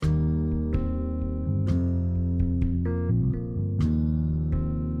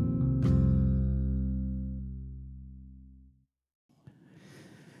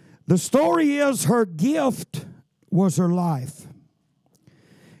The story is her gift was her life.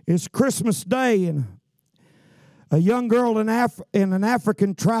 It's Christmas Day, and a young girl in an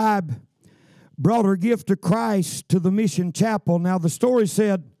African tribe brought her gift to Christ to the mission chapel. Now, the story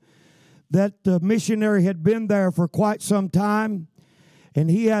said that the missionary had been there for quite some time, and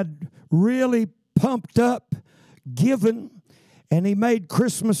he had really pumped up giving, and he made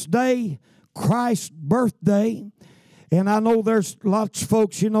Christmas Day Christ's birthday. And I know there's lots of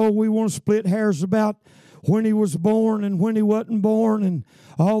folks, we want to split hairs about when he was born and when he wasn't born and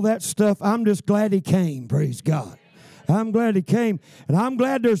all that stuff. I'm just glad he came, praise God. I'm glad he came, and I'm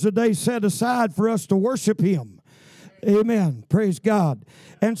glad there's a day set aside for us to worship him. Amen, praise God.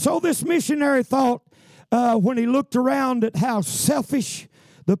 And so this missionary thought, when he looked around at how selfish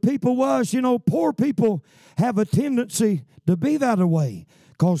the people was, poor people have a tendency to be that way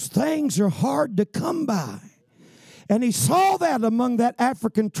because things are hard to come by. And he saw that among that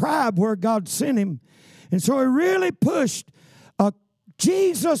African tribe where God sent him. And so he really pushed a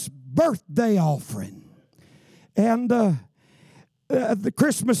Jesus birthday offering. And the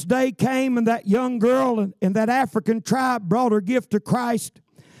Christmas Day came, and that young girl in that African tribe brought her gift to Christ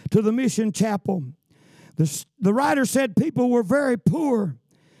to the mission chapel. The writer said people were very poor,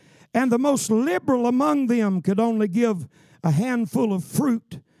 and the most liberal among them could only give a handful of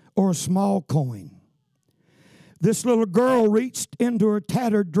fruit or a small coin. This little girl reached into her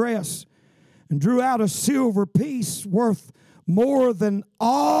tattered dress and drew out a silver piece worth more than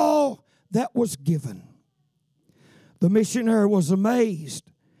all that was given. The missionary was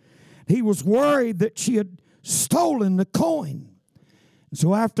amazed. He was worried that she had stolen the coin. And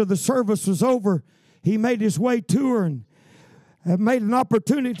so after the service was over, he made his way to her and made an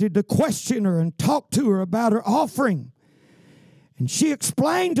opportunity to question her and talk to her about her offering. And she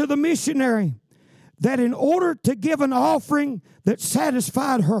explained to the missionary that in order to give an offering that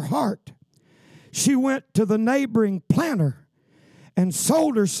satisfied her heart, she went to the neighboring planter and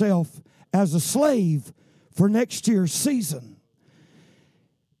sold herself as a slave for next year's season.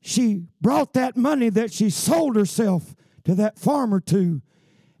 She brought that money that she sold herself to that farmer to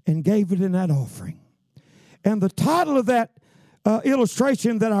and gave it in that offering. And the title of that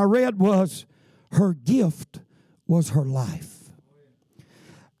illustration that I read was, Her Gift Was Her Life.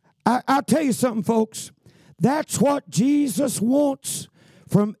 I'll tell you something, folks. That's what Jesus wants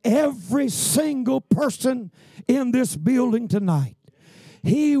from every single person in this building tonight.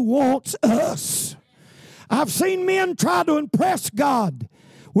 He wants us. I've seen men try to impress God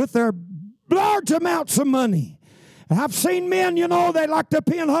with their large amounts of money. And I've seen men, they like to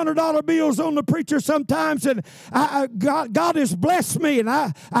pin $100 bills on the preacher sometimes, and God has blessed me, and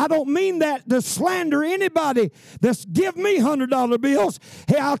I don't mean that to slander anybody that's give me $100 bills.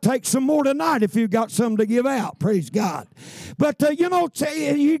 Hey, I'll take some more tonight if you've got some to give out, praise God. But,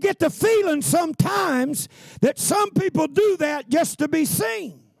 you get the feeling sometimes that some people do that just to be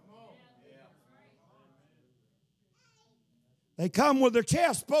seen. They come with their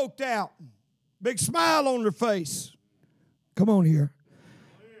chest poked out, big smile on their face. Come on here.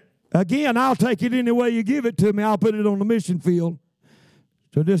 Again, I'll take it any way you give it to me. I'll put it on the mission field.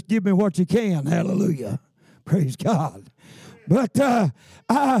 So just give me what you can. Hallelujah. Praise God. But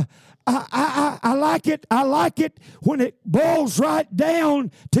I like it. I like it when it boils right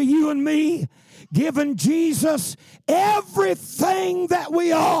down to you and me giving Jesus everything that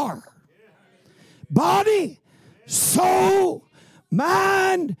we are. Body, soul,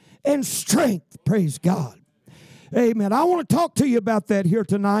 mind, and strength. Praise God. Amen. I want to talk to you about that here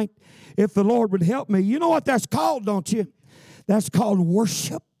tonight, if the Lord would help me. You know what that's called, don't you? That's called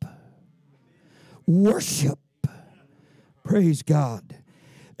worship. Worship. Praise God.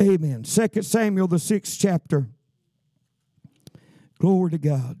 Amen. 2 Samuel, the 6th chapter. Glory to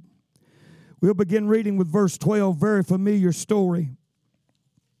God. We'll begin reading with verse 12, very familiar story.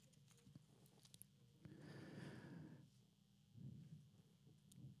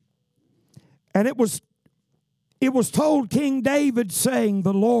 And it was told King David, saying,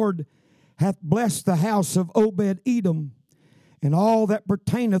 The Lord hath blessed the house of Obed-Edom and all that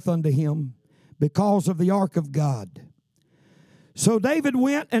pertaineth unto him because of the ark of God. So David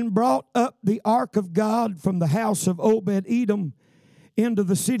went and brought up the ark of God from the house of Obed-Edom into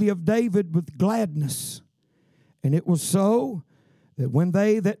the city of David with gladness. And it was so that when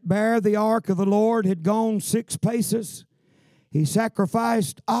they that bare the ark of the Lord had gone 6 paces, he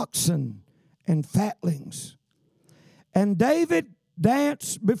sacrificed oxen and fatlings. And David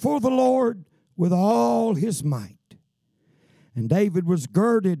danced before the Lord with all his might. And David was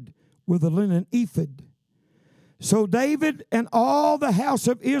girded with a linen ephod. So David and all the house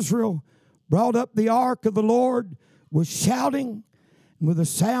of Israel brought up the ark of the Lord with shouting, with the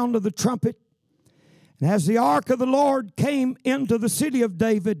sound of the trumpet. And as the ark of the Lord came into the city of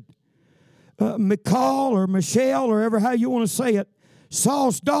David, Michal or Michelle, or ever how you want to say it,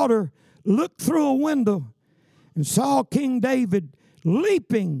 Saul's daughter looked through a window and saw King David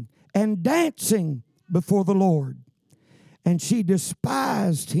leaping and dancing before the Lord. And she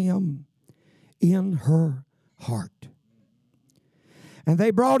despised him in her heart. And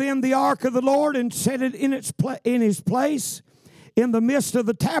they brought in the ark of the Lord and set it in his place in the midst of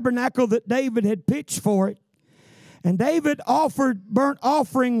the tabernacle that David had pitched for it. And David offered burnt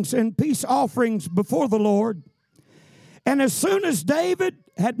offerings and peace offerings before the Lord. And as soon as David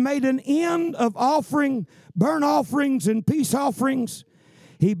had made an end of offering burnt offerings and peace offerings,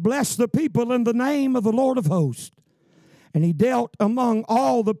 he blessed the people in the name of the Lord of hosts. And he dealt among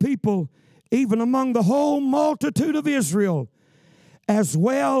all the people, even among the whole multitude of Israel, as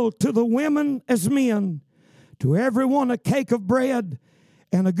well to the women as men, to everyone a cake of bread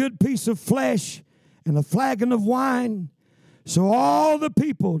and a good piece of flesh and a flagon of wine. So all the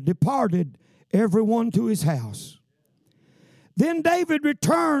people departed, everyone to his house. Then David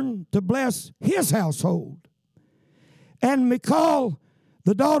returned to bless his household. And Michal,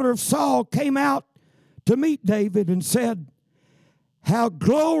 the daughter of Saul, came out to meet David and said, "How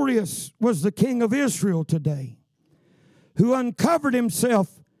glorious was the king of Israel today, who uncovered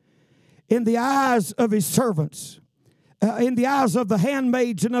himself in the eyes of his servants, in the eyes of the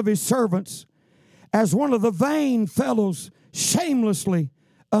handmaids and of his servants, as one of the vain fellows shamelessly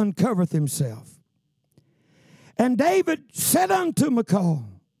uncovereth himself." And David said unto Michal,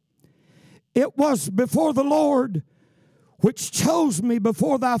 "It was before the Lord which chose me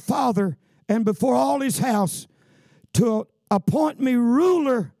before thy father and before all his house to appoint me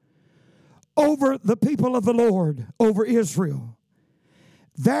ruler over the people of the Lord, over Israel.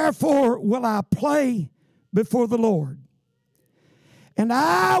 Therefore will I play before the Lord. And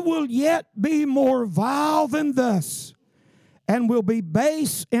I will yet be more vile than thus, and will be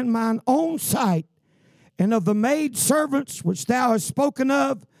base in mine own sight, and of the maidservants which thou hast spoken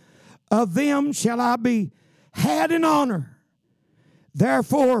of them shall I be had in honor."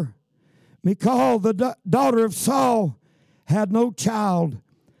 Therefore Michal, the daughter of Saul, had no child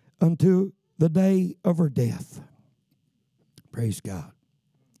unto the day of her death. Praise God.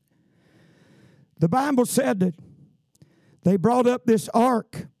 The Bible said that they brought up this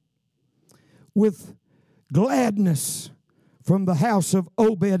ark with gladness from the house of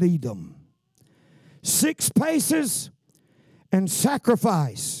Obed-Edom. 6 paces and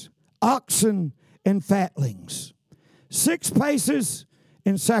sacrifice, oxen and fatlings. 6 paces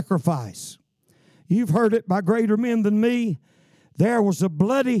and sacrifice. You've heard it by greater men than me. There was a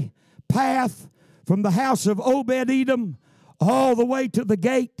bloody path from the house of Obed-Edom all the way to the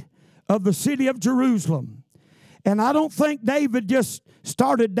gate of the city of Jerusalem. And I don't think David just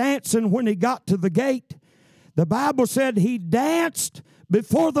started dancing when he got to the gate. The Bible said he danced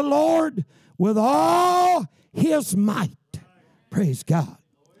before the Lord with all his might. Praise God.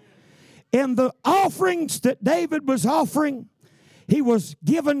 In the offerings that David was offering, he was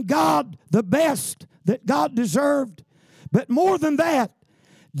giving God the best that God deserved. But more than that,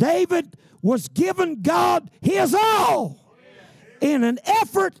 David was giving God his all in an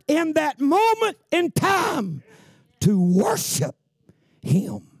effort in that moment in time to worship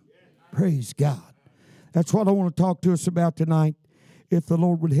him. Praise God. That's what I want to talk to us about tonight. If the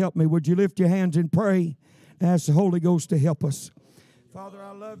Lord would help me, would you lift your hands and pray and ask the Holy Ghost to help us? Father,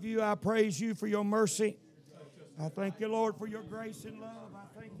 I love you. I praise you for your mercy. I thank you, Lord, for your grace and love. I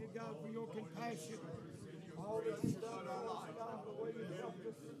thank you, God, for your compassion. All that you've done in our life, God, the way you helped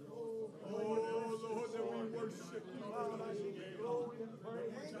us. Oh, Lord, that we worship you. God, I give you glory and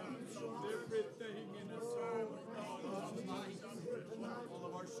praise. Everything in us, all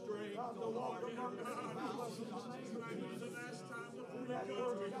of our strength, all of our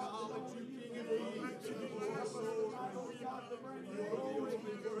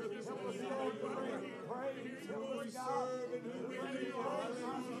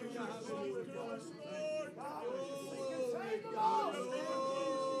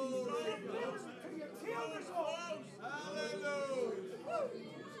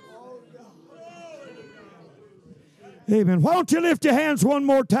Amen. Why don't you lift your hands one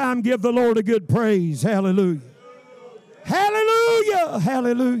more time? Give the Lord a good praise. Hallelujah. Hallelujah.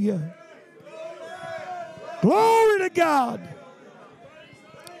 Hallelujah. Glory to God.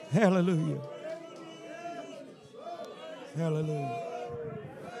 Hallelujah. Hallelujah.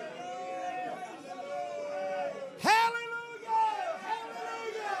 Hallelujah.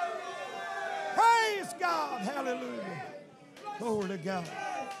 Hallelujah. Praise God. Hallelujah. Glory to God.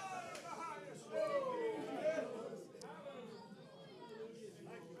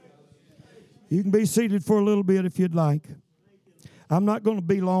 You can be seated for a little bit if you'd like. I'm not going to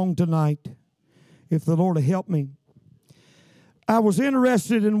be long tonight, if the Lord will help me. I was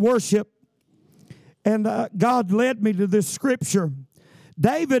interested in worship, and God led me to this scripture.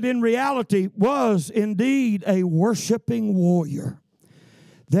 David, in reality, was indeed a worshiping warrior.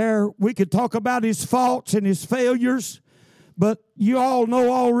 There, we could talk about his faults and his failures, but you all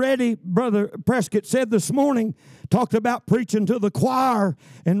know already, Brother Prescott said this morning, talked about preaching to the choir,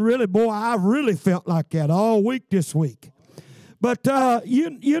 and really, boy, I really felt like that all week this week. But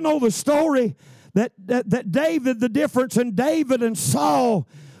you know the story that David, the difference in David and Saul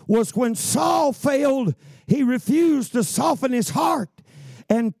was when Saul failed, he refused to soften his heart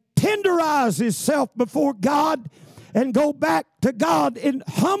and tenderize himself before God and go back to God in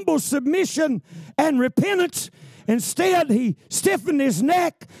humble submission and repentance. Instead, he stiffened his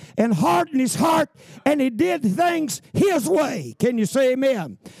neck and hardened his heart, and he did things his way. Can you say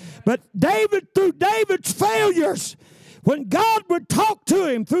amen? But David, through David's failures, when God would talk to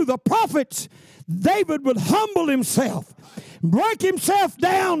him through the prophets, David would humble himself, break himself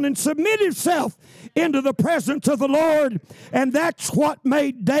down, and submit himself into the presence of the Lord. And that's what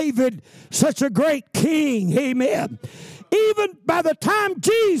made David such a great king. Amen. Even by the time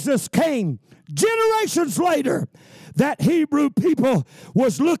Jesus came, generations later, that Hebrew people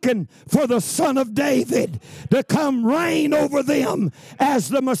was looking for the Son of David to come reign over them as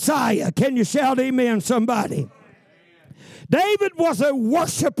the Messiah. Can you shout amen, somebody? David was a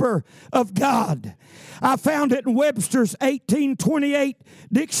worshiper of God. I found it in Webster's 1828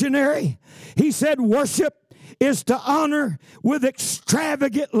 dictionary. He said, worship is to honor with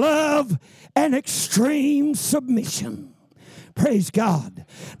extravagant love and extreme submission. Praise God.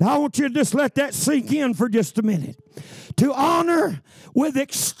 Now I want you to just let that sink in for just a minute. To honor with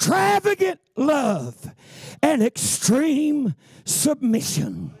extravagant love and extreme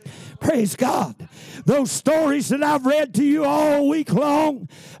submission. Praise God. Those stories that I've read to you all week long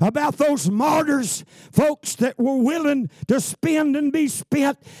about those martyrs, folks that were willing to spend and be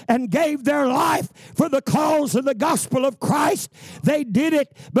spent and gave their life for the cause of the gospel of Christ. They did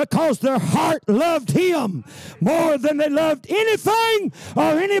it because their heart loved Him more than they loved anything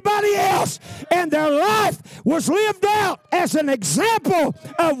or anybody else. And their life was lived out as an example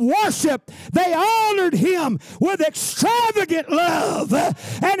of worship. They honored Him with extravagant love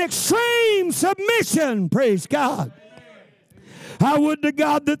and extreme submission. Praise God. I would to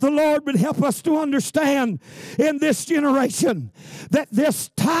God that the Lord would help us to understand in this generation that this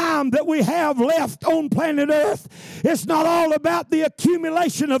time that we have left on planet Earth, it's not all about the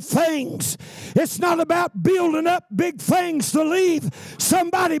accumulation of things. It's not about building up big things to leave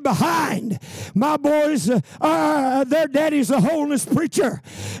somebody behind. My boys, their daddy's a holiness preacher.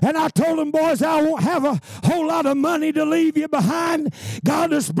 And I told them, boys, I won't have a whole lot of money to leave you behind.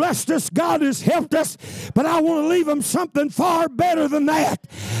 God has blessed us. God has helped us. But I want to leave them something far better than that.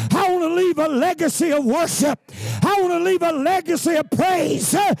 I want to leave a legacy of worship. I want to leave a legacy of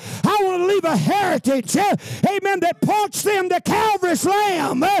praise. I want to leave a heritage, amen, that points them to Calvary's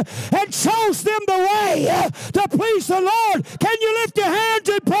Lamb and shows them the way to please the Lord. Can you lift your hands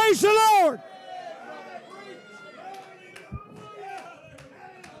and praise the Lord?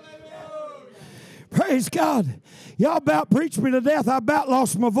 Praise God. Y'all about preached me to death. I about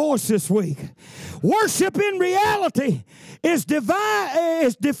lost my voice this week. Worship in reality is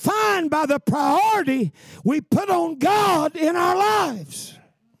defined by the priority we put on God in our lives.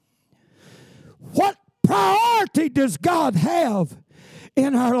 What priority does God have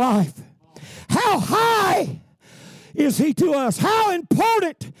in our life? How high is He to us? How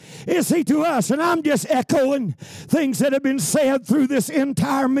important is He to us? And I'm just echoing things that have been said through this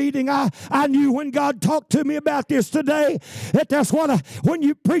entire meeting. I knew when God talked to me about this today that that's what when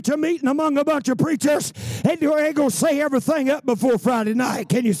you preach a meeting among a bunch of preachers, they ain't going to say everything up before Friday night.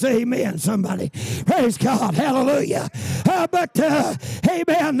 Can you say amen, somebody? Praise God. Hallelujah.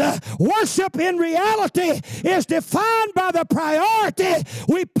 Amen. Worship in reality is defined by the priority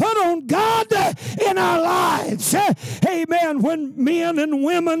we put on God in our lives. Amen. When men and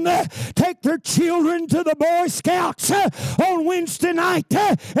women take their children to the Boy Scouts on Wednesday night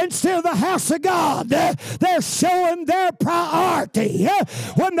instead of the house of God, they're showing their priority.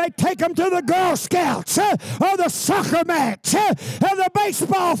 When they take them to the Girl Scouts or the soccer match or the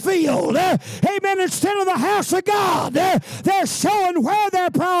baseball field, amen, instead of the house of God, they're showing where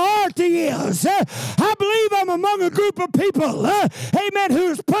their priority is. I believe I'm among a group of people, amen,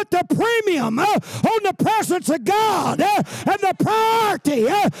 who's put the premium on the presence of God and the priority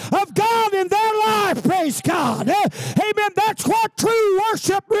of God in their life. Praise God. Amen. That's what true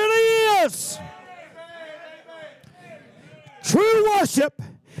worship really is. True worship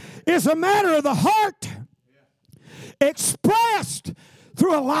is a matter of the heart expressed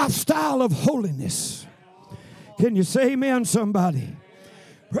through a lifestyle of holiness. Can you say amen, somebody?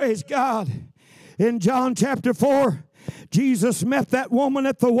 Praise God. In John chapter 4, Jesus met that woman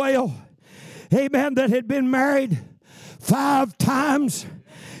at the well, amen, that had been married 5 times.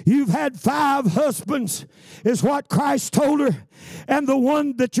 You've had 5 husbands, is what Christ told her. And the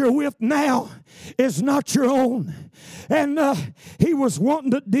one that you're with now is not your own. And he was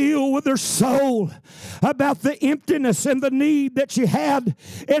wanting to deal with her soul about the emptiness and the need that she had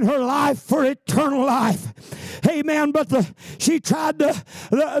in her life for eternal life. Amen. But she tried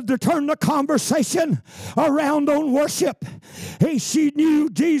to turn the conversation around on worship. She knew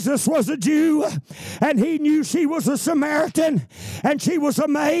Jesus was a Jew, and he knew she was a Samaritan, and she was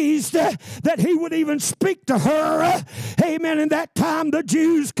amazed that he would even speak to her. Amen. In that time, the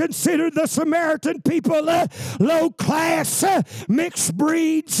Jews considered the Samaritan people low class, mixed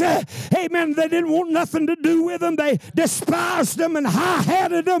breeds. Amen. They didn't want nothing to do with them. They despised them and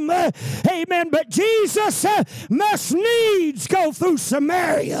high-hatted them. Amen. But Jesus must needs go through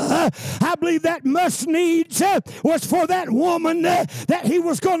Samaria. I believe that must needs was for that woman that he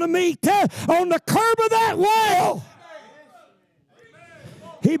was going to meet on the curb of that well.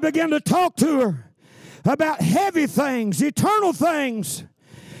 He began to talk to her about heavy things, eternal things,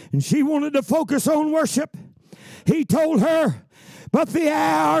 and she wanted to focus on worship. He told her, but the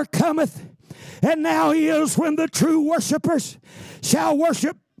hour cometh, and now is, when the true worshipers shall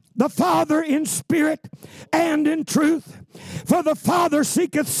worship the Father in spirit and in truth. For the Father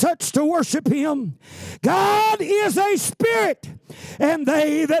seeketh such to worship him. God is a spirit, and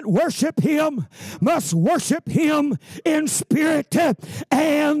they that worship him must worship him in spirit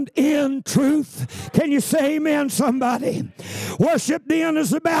and in truth. Can you say amen, somebody? Worship then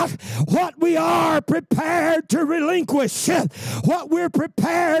is about what we are prepared to relinquish, what we're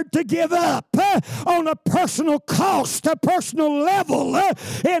prepared to give up on a personal cost, a personal level,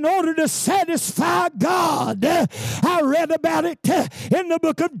 in order to satisfy God. I read about it in the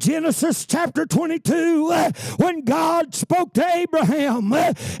book of Genesis chapter 22 when God spoke to Abraham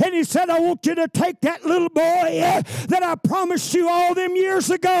and he said, I want you to take that little boy that I promised you all them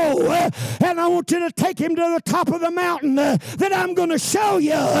years ago, and I want you to take him to the top of the mountain that I'm going to show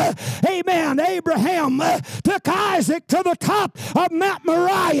you. Amen. Abraham took Isaac to the top of Mount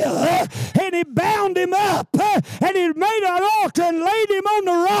Moriah, and he bound him up, and he made an altar and laid him on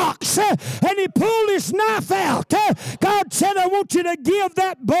the rocks, and he pulled his knife out. God said, I want you to give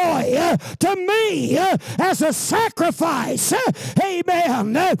that boy to me as a sacrifice.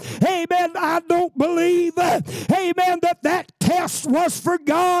 Amen. Amen. I don't believe, amen, that test was for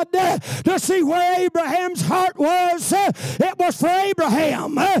God to see where Abraham's heart was. It was for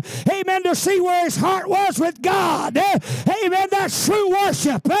Abraham, amen, to see where his heart was with God. Amen. That's true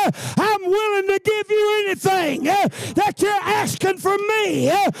worship. I'm willing to give you anything that you're asking from me.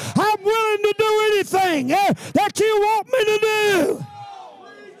 I'm willing to do anything that you want me to do.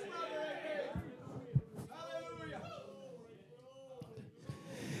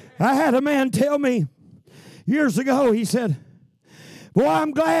 I had a man tell me years ago, he said, boy, I'm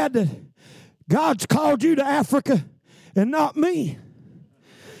glad that God's called you to Africa and not me.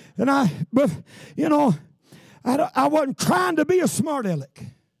 And I wasn't trying to be a smart aleck.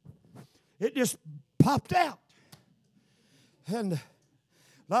 It just popped out. And a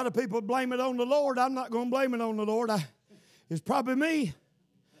lot of people blame it on the Lord. I'm not going to blame it on the Lord. It's probably me.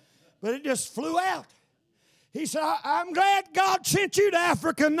 But it just flew out. He said, I'm glad God sent you to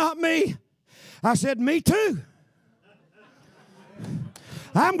Africa, not me. I said, me too.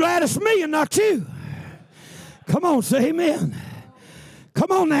 I'm glad it's me and not you. Come on, say amen.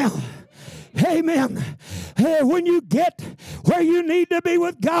 Come on now. Amen. When you get where you need to be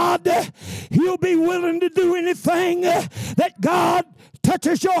with God, you'll be willing to do anything that God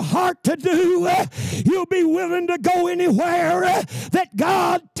touches your heart to do. You'll be willing to go anywhere that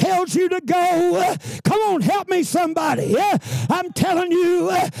God tells you to go. Come on, help me somebody. I'm telling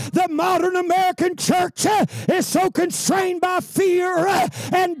you, the modern American church is so constrained by fear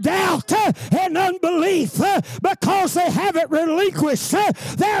and doubt and unbelief because they haven't relinquished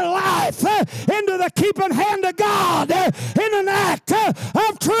their life into the keeping hand of God in an act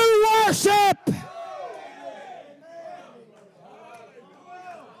of true worship.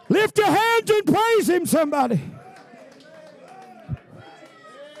 Lift your hands and praise him, somebody.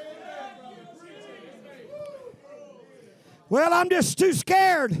 Well, I'm just too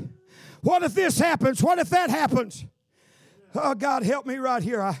scared. What if this happens? What if that happens? Oh, God, help me right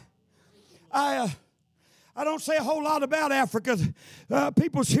here. I don't say a whole lot about Africa.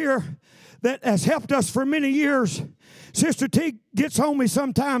 People's here that has helped us for many years. Sister T gets on me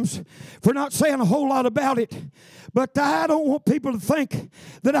sometimes for not saying a whole lot about it. But I don't want people to think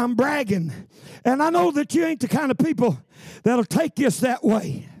that I'm bragging. And I know that you ain't the kind of people that'll take this that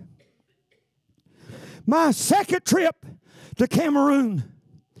way. My second trip to Cameroon,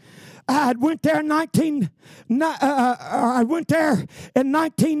 I went there in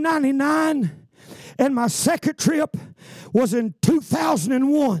 1999, and my second trip was in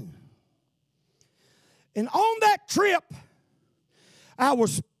 2001. And on that trip, I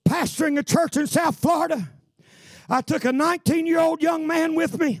was pastoring a church in South Florida. I took a 19-year-old young man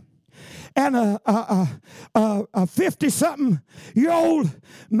with me and a 50-something-year-old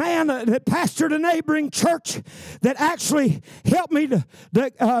man that pastored a neighboring church that actually helped me to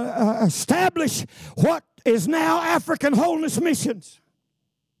establish what is now African Holiness Missions.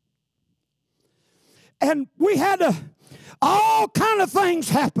 And we had all kind of things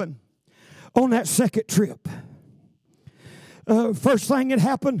happen on that second trip. First thing that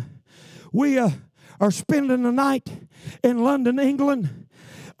happened, we are spending the night in London, England.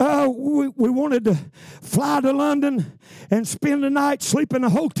 We wanted to fly to London and spend the night, sleep in a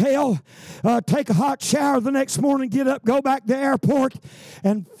hotel, take a hot shower the next morning, get up, go back to the airport,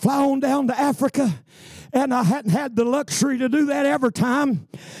 and fly on down to Africa. And I hadn't had the luxury to do that every time,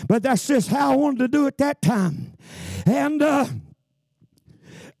 but that's just how I wanted to do it that time. And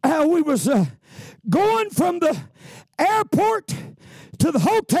we was going from the airport to the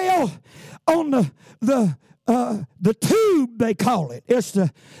hotel on the tube, they call it. It's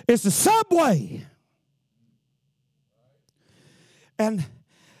the subway. And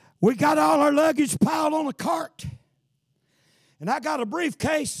we got all our luggage piled on a cart. And I got a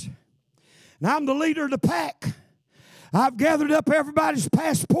briefcase. And I'm the leader of the pack. I've gathered up everybody's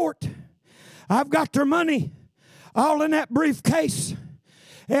passport. I've got their money all in that briefcase.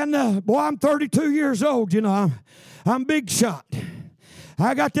 And boy, I'm 32 years old. You know, I'm big shot.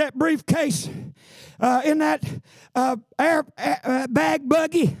 I got that briefcase in that bag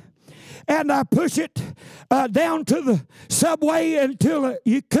buggy, and I push it down to the subway until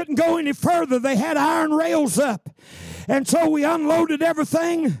you couldn't go any further. They had iron rails up. And so we unloaded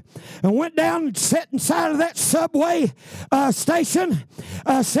everything and went down and sat inside of that subway station,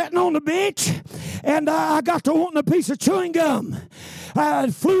 sitting on the bench, and I got to wanting a piece of chewing gum. I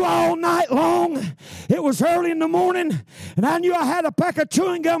flew all night long. It was early in the morning, and I knew I had a pack of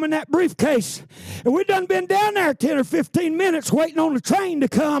chewing gum in that briefcase. And we'd done been down there 10 or 15 minutes waiting on the train to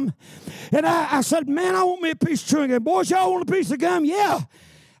come. And I said, man, I want me a piece of chewing gum. Boys, y'all want a piece of gum? Yeah.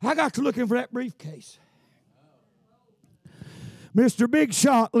 I got to looking for that briefcase. Mr. Big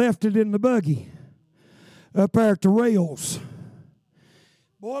Shot left it in the buggy up there at the rails.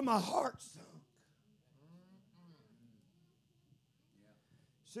 Boy, my heart sunk.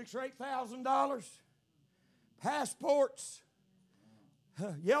 $6,000 or $8,000, passports,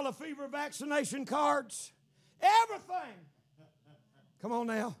 yellow fever vaccination cards, everything. Come on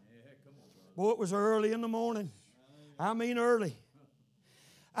now. Boy, it was early in the morning. I mean early.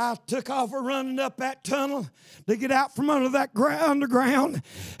 I took off running up that tunnel to get out from under that underground.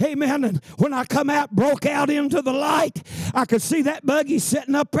 Amen. And when I come out, broke out into the light, I could see that buggy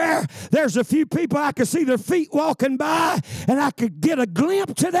sitting up there. There's a few people I could see their feet walking by, and I could get a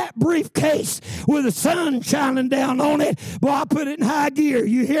glimpse of that briefcase with the sun shining down on it. Boy, I put it in high gear.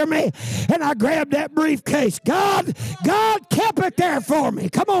 You hear me? And I grabbed that briefcase. God kept it there for me.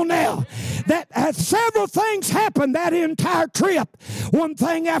 Come on now. That several things happened that entire trip. One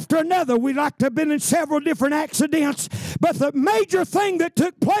thing after another. We'd like to have been in several different accidents. But the major thing that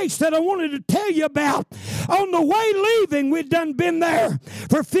took place that I wanted to tell you about, on the way leaving, we'd done been there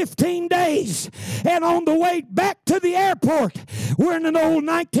for 15 days. And on the way back to the airport, we're in an old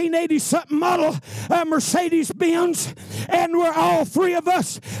 1980-something model Mercedes-Benz, and we're all three of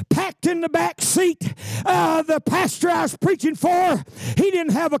us packed in the back seat. The pastor I was preaching for, he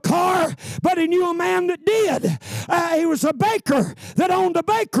didn't have a car, but he knew a man that did. He was a baker that owned a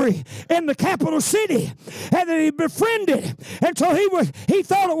bakery in the capital city, and that he befriended. And so he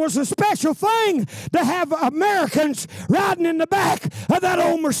thought it was a special thing to have Americans riding in the back of that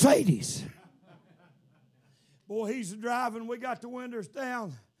old Mercedes. Boy, he's driving. We got the windows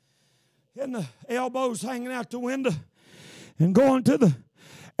down and the elbows hanging out the window, and going to the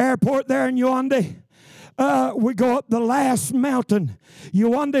airport there in Yaoundé. We go up the last mountain.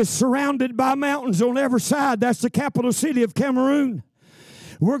 Yaoundé is surrounded by mountains on every side. That's the capital city of Cameroon.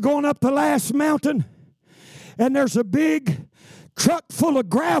 We're going up the last mountain, and there's a big truck full of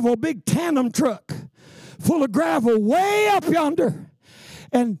gravel, big tandem truck full of gravel way up yonder.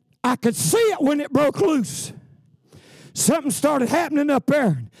 And I could see it when it broke loose. something started happening up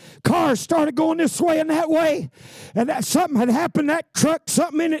there. Cars started going this way and that way. And that something had happened. That truck,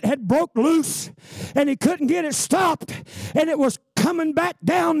 something in it had broke loose. And he couldn't get it stopped. And it was coming back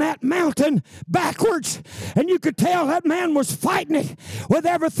down that mountain backwards. And you could tell that man was fighting it with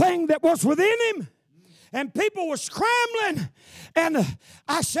everything that was within him. And people were scrambling. And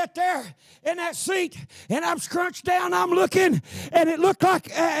I sat there in that seat, and I'm scrunched down. I'm looking, and it looked like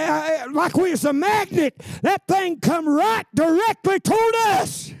we was a magnet. That thing come right directly toward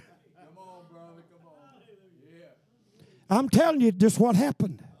us. Come on, brother. Come on. Yeah. I'm telling you just what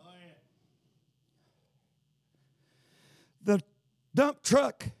happened. The dump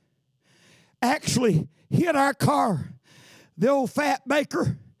truck actually hit our car. The old fat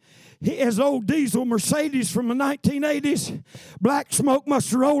baker. His old diesel Mercedes from the 1980s. Black smoke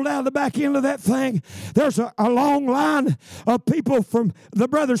must have rolled out of the back end of that thing. There's a long line of people from the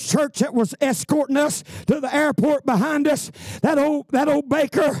Brothers Church that was escorting us to the airport behind us. That old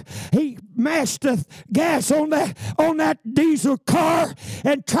baker, he mashed the gas on that diesel car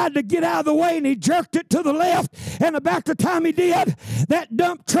and tried to get out of the way, and he jerked it to the left. And about the time he did, that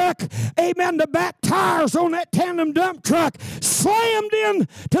dump truck, amen, the back tires on that tandem dump truck slammed in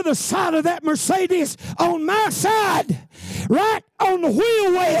to the side of that Mercedes on my side, right on the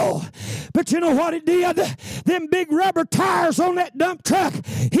wheel well. But you know what it did? Them big rubber tires on that dump truck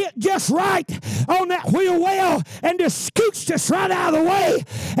hit just right on that wheel well and just scooched us right out of the way.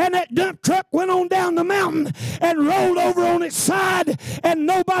 And that dump truck went on down the mountain and rolled over on its side, and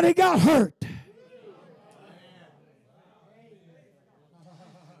nobody got hurt.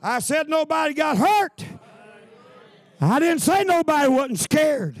 I said nobody got hurt. I didn't say nobody wasn't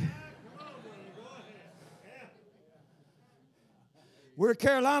scared. We're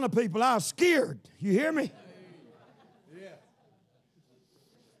Carolina people. I was scared. You hear me?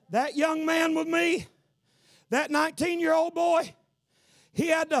 That young man with me, that 19-year-old boy, he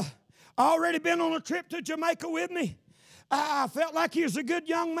had already been on a trip to Jamaica with me. I felt like he was a good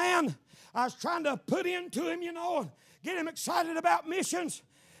young man. I was trying to put into him, and get him excited about missions.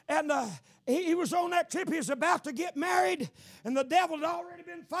 And he was on that trip. He was about to get married, and the devil had already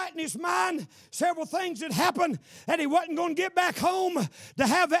been fighting his mind. Several things had happened, and he wasn't going to get back home to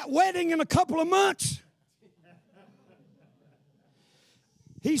have that wedding in a couple of months.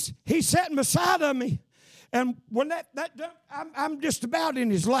 He's sitting beside of me, and when I'm just about in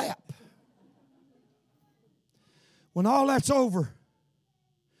his lap. When all that's over,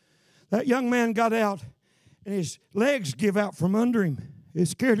 that young man got out, and his legs give out from under him. It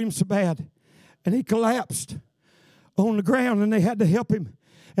scared him so bad. And he collapsed on the ground, and they had to help him.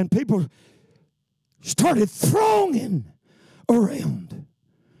 And people started thronging around.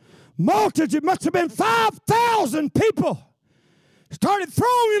 Multitudes, it must have been 5,000 people, started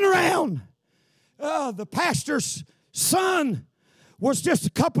thronging around. The pastor's son was just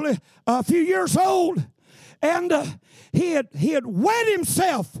a few years old. And he had wet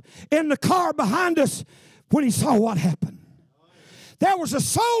himself in the car behind us when he saw what happened. There was a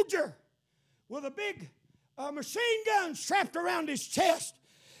soldier with a big machine gun strapped around his chest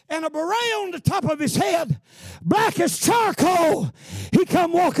and a beret on the top of his head, black as charcoal. He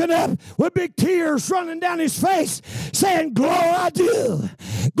come walking up with big tears running down his face, saying, "Glory I do,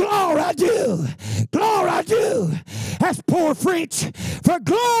 glory I do, glory I do." That's poor French for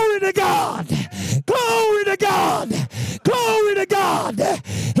glory to God, glory to God, glory to God.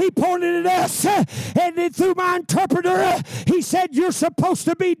 He pointed at us, and through my interpreter, he said, "You're supposed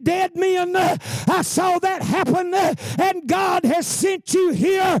to be dead men. I saw that happen, and God has sent you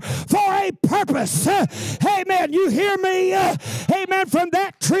here for a purpose." Amen. You hear me? Amen. From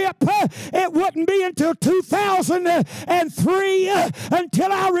that trip, it wouldn't be until 2003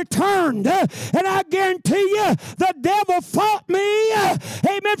 until I returned. And I guarantee you, the devil fought me.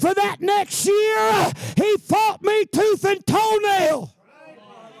 Amen. For that next year, he fought me tooth and toenail.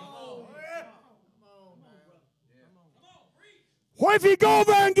 What if you go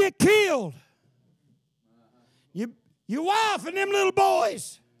over there and get killed? Your wife and them little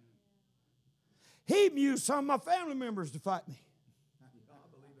boys. He used some of my family members to fight me.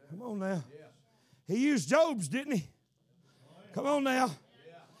 Come on now. He used Job's, didn't he? Come on now.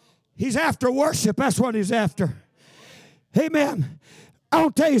 He's after worship. That's what he's after. Amen.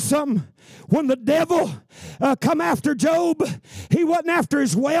 I'll tell you something. when the devil come after Job, he wasn't after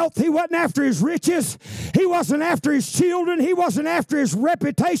his wealth. He wasn't after his riches. He wasn't after his children. He wasn't after his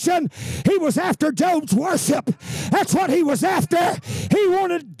reputation. He was after Job's worship. That's what he was after. He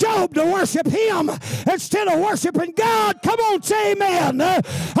wanted Job to worship him instead of worshiping God. Come on, say amen.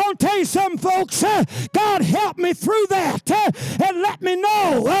 I'll tell you something, folks. God helped me through that and let me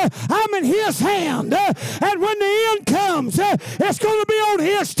know I'm in his hand. And when the end comes, it's going to be on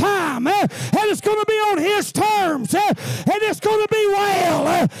his time. And it's going to be on his terms. And it's going to be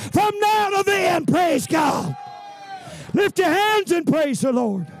well from now to then. Praise God. Lift your hands and praise the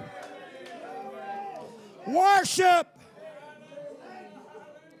Lord. Worship.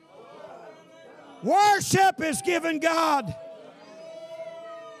 Worship is giving God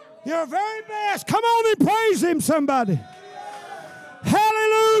your very best. Come on and praise him, somebody.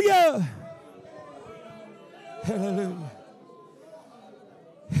 Hallelujah. Hallelujah.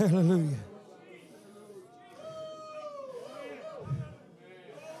 Hallelujah.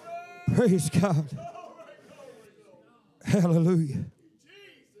 Praise God. Hallelujah.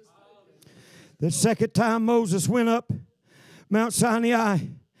 The second time Moses went up Mount Sinai,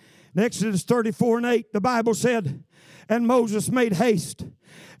 in Exodus 34:8, the Bible said, and Moses made haste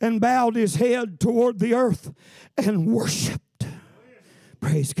and bowed his head toward the earth and worshiped.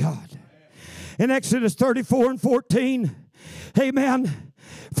 Praise God. In Exodus 34:14, amen,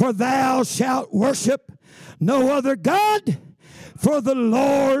 for thou shalt worship no other God, for the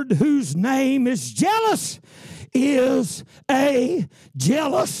Lord whose name is jealous is a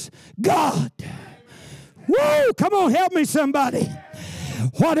jealous God. Woo! Come on, help me somebody.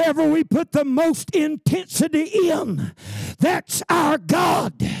 Whatever we put the most intensity in, that's our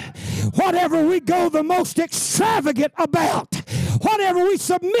God. Whatever we go the most extravagant about, whatever we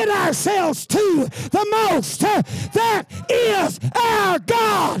submit ourselves to the most, that is our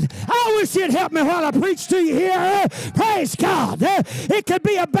God. I wish you'd help me while I preach to you here. Praise God. It could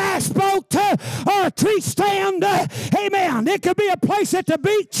be a bass boat or a tree stand. Amen. It could be a place at the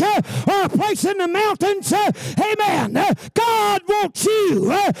beach or a place in the mountains. Amen. God wants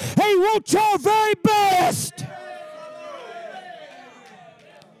you. He wants your very best.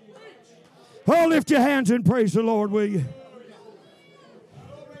 Oh, lift your hands and praise the Lord, will you?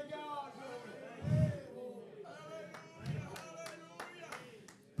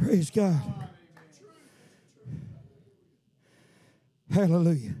 Praise God.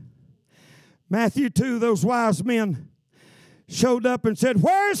 Hallelujah. Matthew 2, those wise men showed up and said,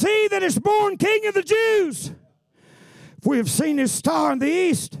 where is he that is born King of the Jews? We have seen his star in the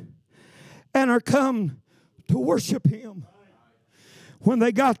east and are come to worship him. When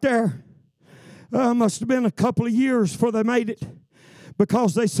they got there, must have been a couple of years before they made it,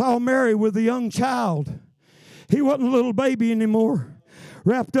 because they saw Mary with a young child. He wasn't a little baby anymore,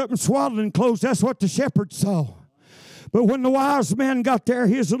 wrapped up in swaddling clothes. That's what the shepherds saw. But when the wise men got there,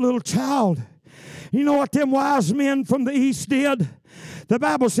 here's a little child. You know what them wise men from the east did? The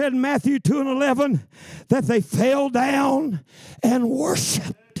Bible said in Matthew 2:11 that they fell down and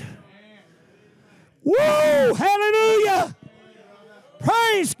worshiped. Woo! Hallelujah!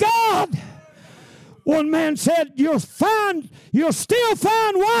 Praise God! One man said, you'll still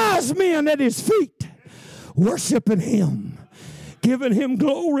find wise men at his feet, worshiping him, giving him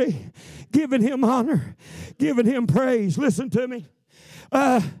glory, giving him honor, giving him praise. Listen to me.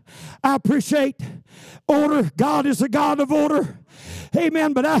 I appreciate order. God is a God of order.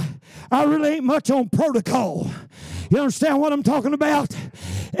 Amen. But I really ain't much on protocol. You understand what I'm talking about?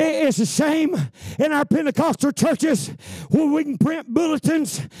 It's a shame in our Pentecostal churches when we can print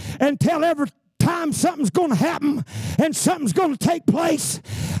bulletins and tell every time something's going to happen and something's going to take place.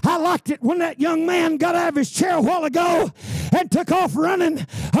 I liked it when that young man got out of his chair a while ago and took off running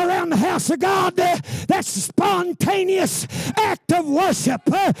around the house of God. That's a spontaneous act of worship.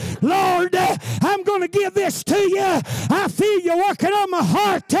 Lord, I'm going to give this to you. I feel you working on my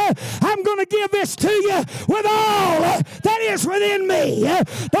heart. I'm going to give this to you with all that is within me.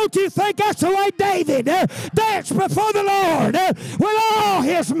 Don't you think that's the way David danced before the Lord with all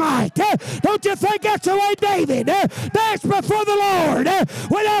his might? Don't you think that's the way David danced before the Lord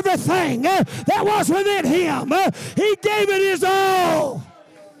with everything that was within him? He gave it his all.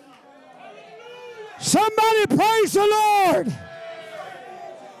 Somebody praise the Lord.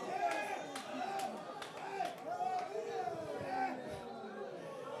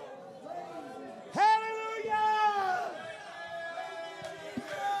 Hallelujah.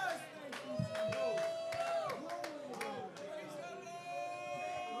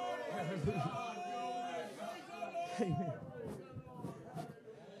 Amen.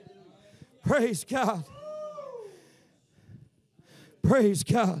 Praise God. Praise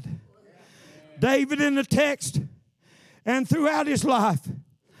God. David in the text and throughout his life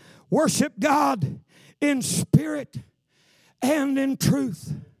worshiped God in spirit and in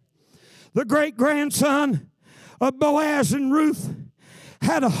truth. The great-grandson of Boaz and Ruth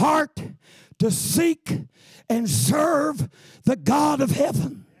had a heart to seek and serve the God of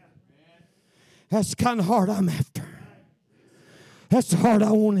heaven. That's the kind of heart I'm after. That's the heart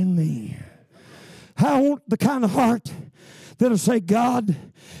I want in me. I want the kind of heart that'll say, God,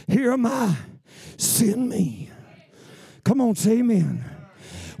 here am I, send me. Come on, say amen.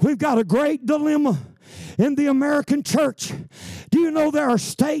 We've got a great dilemma in the American church. Do you know there are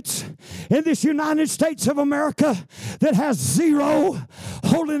states in this United States of America that has zero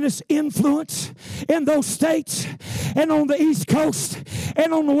holiness influence in those states, and on the East Coast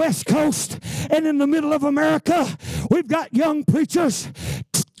and on the West Coast and in the middle of America, we've got young preachers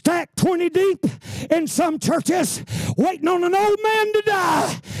stacked 20 deep in some churches waiting on an old man to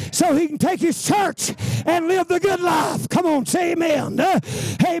die so he can take his church and live the good life. Come on, say amen.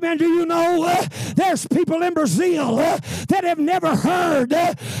 Amen. Do you know there's people in Brazil that have never heard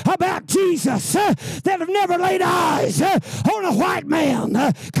about Jesus, that have never laid eyes on a white man?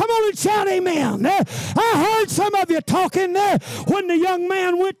 Come on and shout amen. I heard some of you talking when the young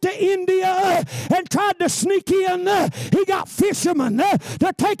man went to India and tried to sneak in. He got fishermen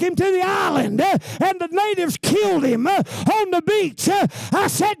to take him to the island, and the natives killed him on the beach. I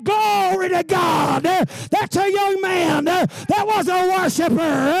said, glory to God. That's a young man that was a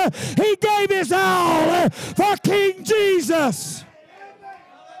worshiper. He gave his all for King Jesus.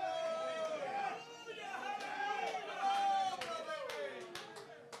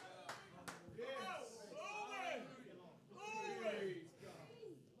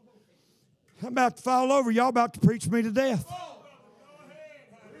 I'm about to fall over. Y'all about to preach me to death.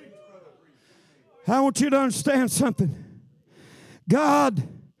 I want you to understand something. God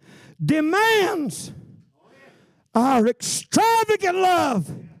demands our extravagant love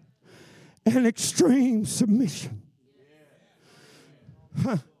and extreme submission.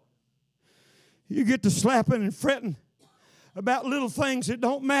 You get to slapping and fretting about little things that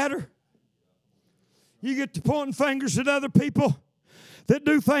don't matter. You get to pointing fingers at other people that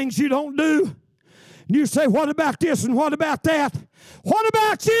do things you don't do. And you say, what about this and what about that? What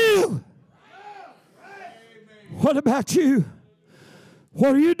about you? What about you?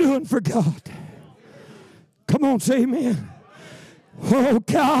 What are you doing for God? Come on, say amen. Oh,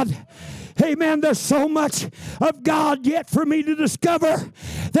 God. Amen. There's so much of God yet for me to discover.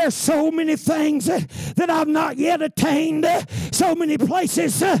 There's so many things that I've not yet attained. So many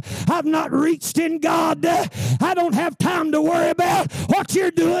places I've not reached in God. I don't have time to worry about what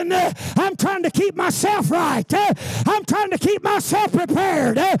you're doing. I'm trying to keep myself right. I'm trying to keep myself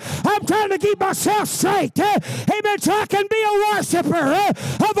prepared. I'm trying to keep myself straight. Amen. So I can be a worshiper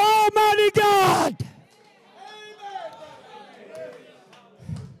of Almighty God.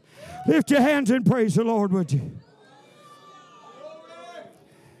 Lift your hands and praise the Lord, would you?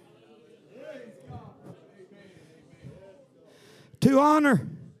 To honor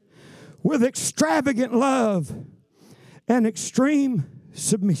with extravagant love and extreme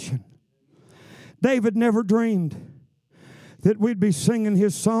submission. David never dreamed that we'd be singing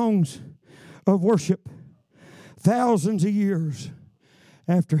his songs of worship thousands of years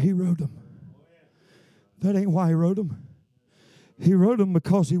after he wrote them. That ain't why he wrote them. He wrote them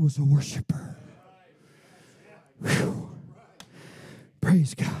because he was a worshiper. Whew.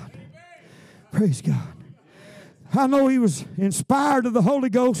 Praise God. Praise God. I know he was inspired of the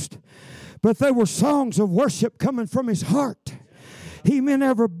Holy Ghost, but they were songs of worship coming from his heart. He meant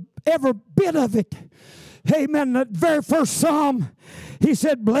every bit of it. Amen. That very first psalm, he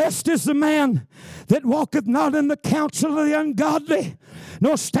said, blessed is the man that walketh not in the counsel of the ungodly,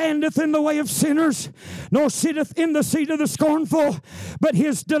 nor standeth in the way of sinners, nor sitteth in the seat of the scornful, but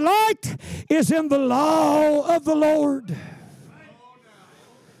his delight is in the law of the Lord.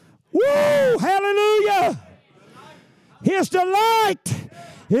 Woo! Hallelujah! His delight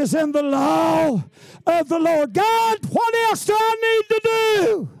is in the law of the Lord. God, what else do I need to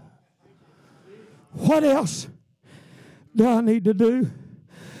do? What else do I need to do?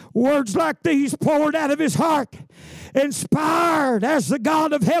 Words like these poured out of his heart, inspired as the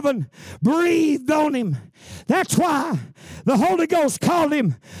God of heaven breathed on him. That's why the Holy Ghost called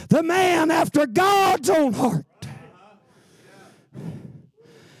him the man after God's own heart.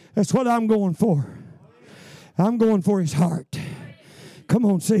 That's what I'm going for. I'm going for his heart. Come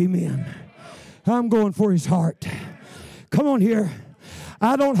on, say amen. I'm going for his heart. Come on here.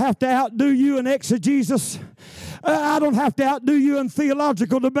 I don't have to outdo you in exegesis. I don't have to outdo you in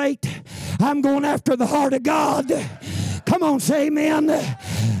theological debate. I'm going after the heart of God. Come on, say amen.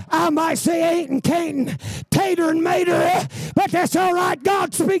 I might say ain't and can't, tater and mater, but that's all right.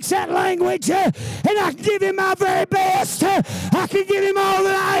 God speaks that language, and I can give him my very best. I can give him all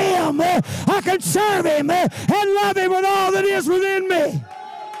that I am. I can serve him and love him with all that is within me.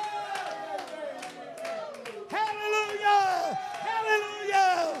 Hallelujah!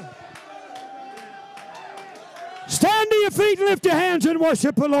 Hallelujah! Stand to your feet and lift your hands and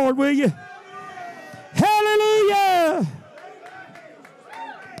worship the Lord, will you? Hallelujah!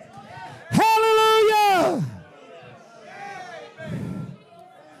 Hallelujah!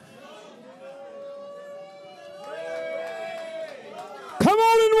 Come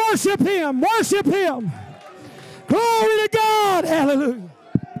on and worship him. Worship him. Glory to God. Hallelujah.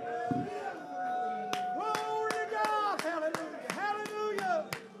 Glory to God. Hallelujah. Hallelujah.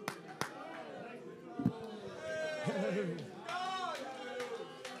 Hallelujah.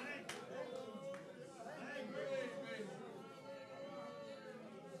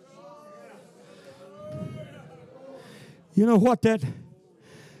 You know what that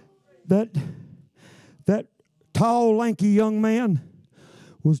tall, lanky young man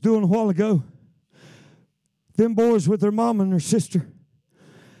was doing a while ago? Them boys with their mom and their sister,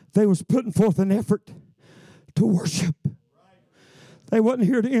 they was putting forth an effort to worship. They wasn't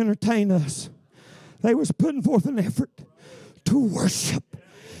here to entertain us. They was putting forth an effort to worship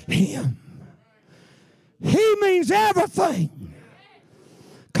him. He means everything.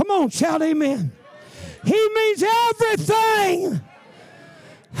 Come on, shout amen. He means everything.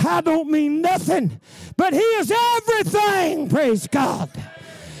 I don't mean nothing, but he is everything, praise God.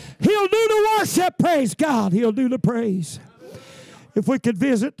 He'll do the worship, praise God. He'll do the praise. If we could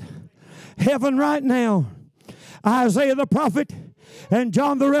visit heaven right now, Isaiah the prophet and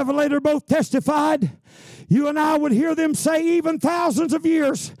John the Revelator both testified. You and I would hear them say even thousands of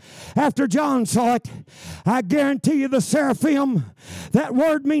years after John saw it. I guarantee you the seraphim, that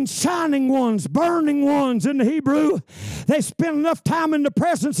word means shining ones, burning ones in the Hebrew. They spent enough time in the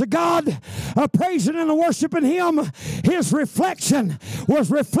presence of God, praising and worshiping him. His reflection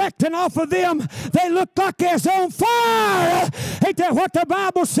was reflecting off of them. They looked like they was on fire. Ain't that what the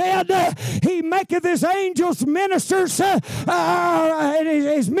Bible said? He maketh his angels ministers, his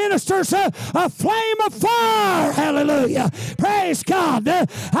ministers a flame of fire. Hallelujah. Praise God.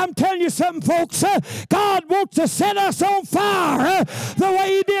 I'm telling you something, folks. God wants to set us on fire the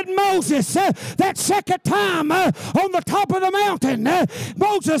way he did Moses that second time on the top of the mountain.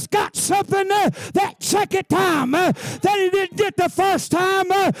 Moses got something that second time that he didn't get the first time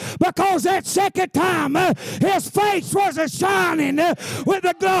because that second time his face was shining with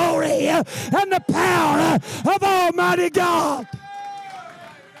the glory and the power of Almighty God.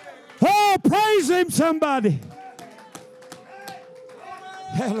 Oh, praise him, somebody.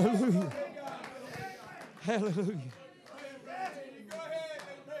 Hallelujah. Hallelujah.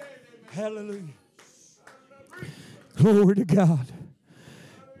 Hallelujah. Glory to God.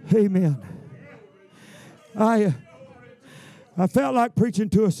 Amen. I felt like preaching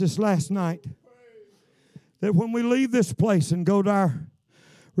to us this last night that when we leave this place and go to our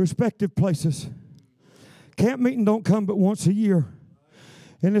respective places, camp meeting don't come but once a year.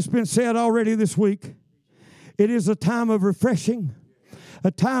 And it's been said already this week, it is a time of refreshing, a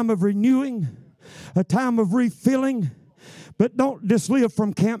time of renewing, a time of refilling. But don't just live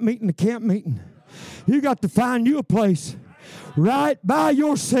from camp meeting to camp meeting. You got to find you a place right by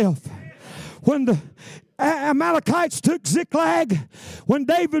yourself. When the Amalekites took Ziklag, when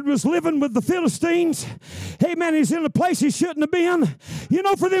David was living with the Philistines, amen, he's in a place he shouldn't have been. You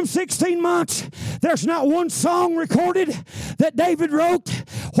know, for them 16 months, there's not one song recorded that David wrote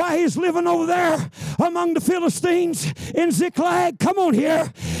while he's living over there among the Philistines in Ziklag. Come on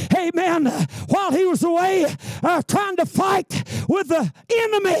here. Amen. While he was away trying to fight with the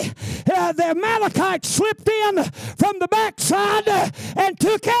enemy, the Amalekites slipped in from the backside and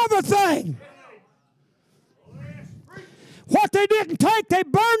took everything. What they didn't take, they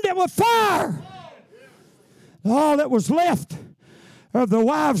burned it with fire. All that was left of the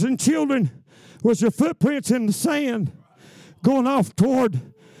wives and children was their footprints in the sand going off toward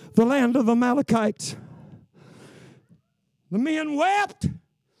the land of the Amalekites. The men wept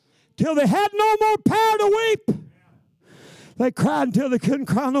till they had no more power to weep. They cried until they couldn't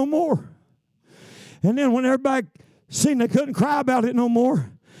cry no more. And then when everybody seen they couldn't cry about it no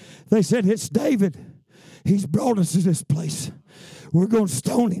more, they said, it's David. He's brought us to this place. We're going to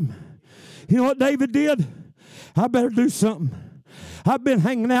stone him. You know what David did? I better do something. I've been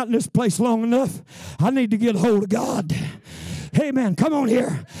hanging out in this place long enough. I need to get a hold of God. Amen. Come on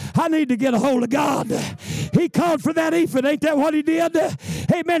here. I need to get a hold of God. He called for that ephod. Ain't that what he did?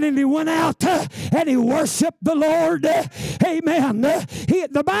 Amen. And he went out and he worshiped the Lord. Amen.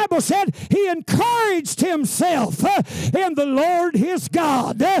 The Bible said he encouraged himself in the Lord his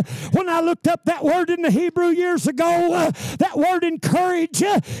God. When I looked up that word in the Hebrew years ago, that word encourage,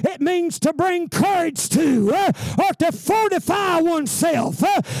 it means to bring courage to, or to fortify oneself.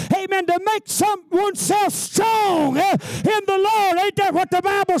 Amen. To make oneself strong in the Lord. Ain't that what the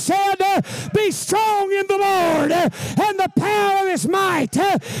Bible said? Be strong in the Lord and the power of his might.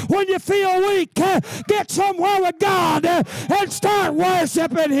 When you feel weak, get somewhere with God and start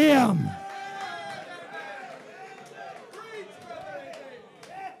worshiping him.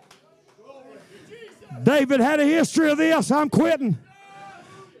 David had a history of this. I'm quitting.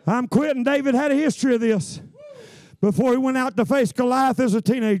 David had a history of this. Before he went out to face Goliath as a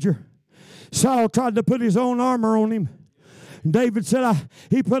teenager, Saul tried to put his own armor on him. David said,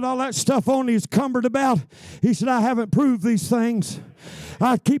 he put all that stuff on he's cumbered about. He said, I haven't proved these things.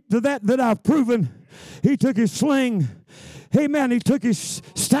 I keep to that I've proven. He took his sling. Amen. He took his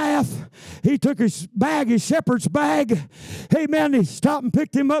staff. He took his bag, his shepherd's bag. Amen. He stopped and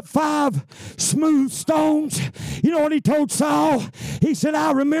picked him up 5 smooth stones. You know what he told Saul? He said,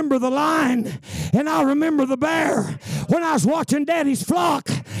 I remember the lion and I remember the bear. When I was watching Daddy's flock,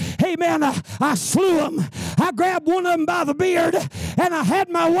 amen, I slew him. I grabbed one of them by the beard and I had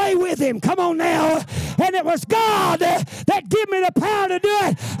my way with him. Come on now. And it was God that gave me the power to do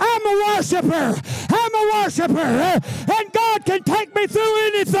it. I'm a worshiper. And God can take me through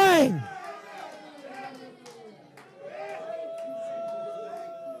anything.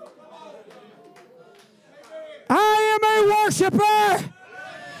 I am a worshiper.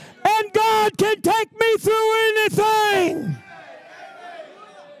 And God can take me through anything.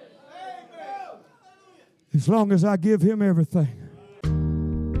 As long as I give him everything.